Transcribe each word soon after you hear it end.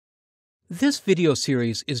This video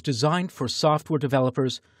series is designed for software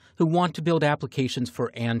developers who want to build applications for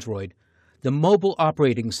Android, the mobile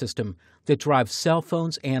operating system that drives cell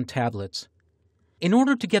phones and tablets. In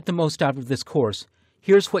order to get the most out of this course,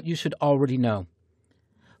 here's what you should already know.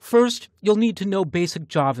 First, you'll need to know basic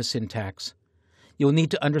Java syntax. You'll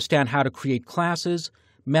need to understand how to create classes,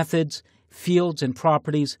 methods, fields, and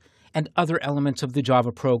properties, and other elements of the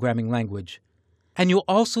Java programming language. And you'll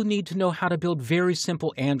also need to know how to build very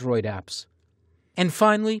simple Android apps. And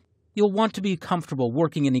finally, you'll want to be comfortable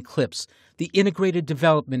working in Eclipse, the integrated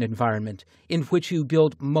development environment in which you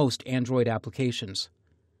build most Android applications.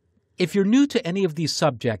 If you're new to any of these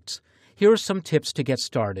subjects, here are some tips to get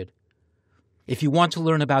started. If you want to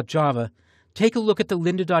learn about Java, take a look at the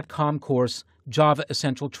lynda.com course, Java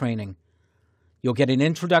Essential Training. You'll get an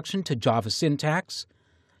introduction to Java syntax,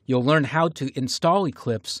 you'll learn how to install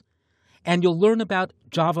Eclipse, and you'll learn about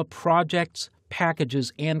Java projects,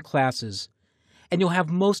 packages, and classes. And you'll have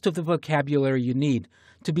most of the vocabulary you need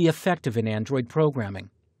to be effective in Android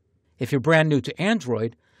programming. If you're brand new to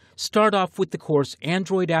Android, start off with the course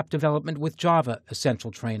Android App Development with Java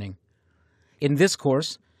Essential Training. In this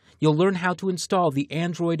course, you'll learn how to install the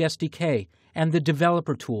Android SDK and the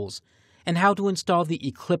developer tools, and how to install the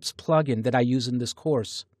Eclipse plugin that I use in this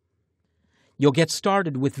course. You'll get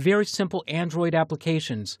started with very simple Android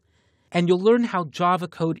applications, and you'll learn how Java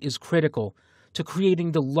code is critical to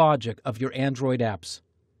creating the logic of your Android apps.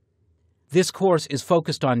 This course is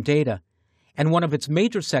focused on data, and one of its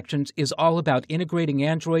major sections is all about integrating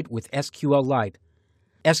Android with SQLite.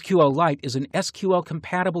 SQLite is an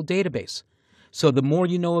SQL-compatible database, so the more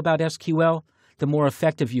you know about SQL, the more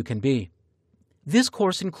effective you can be. This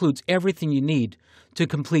course includes everything you need to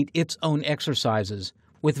complete its own exercises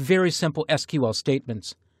with very simple SQL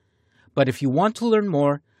statements. But if you want to learn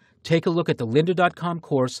more, take a look at the lynda.com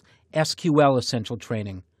course, SQL Essential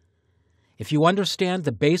Training. If you understand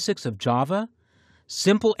the basics of Java,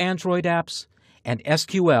 simple Android apps, and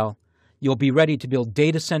SQL, you'll be ready to build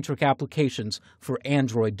data-centric applications for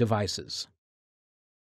Android devices.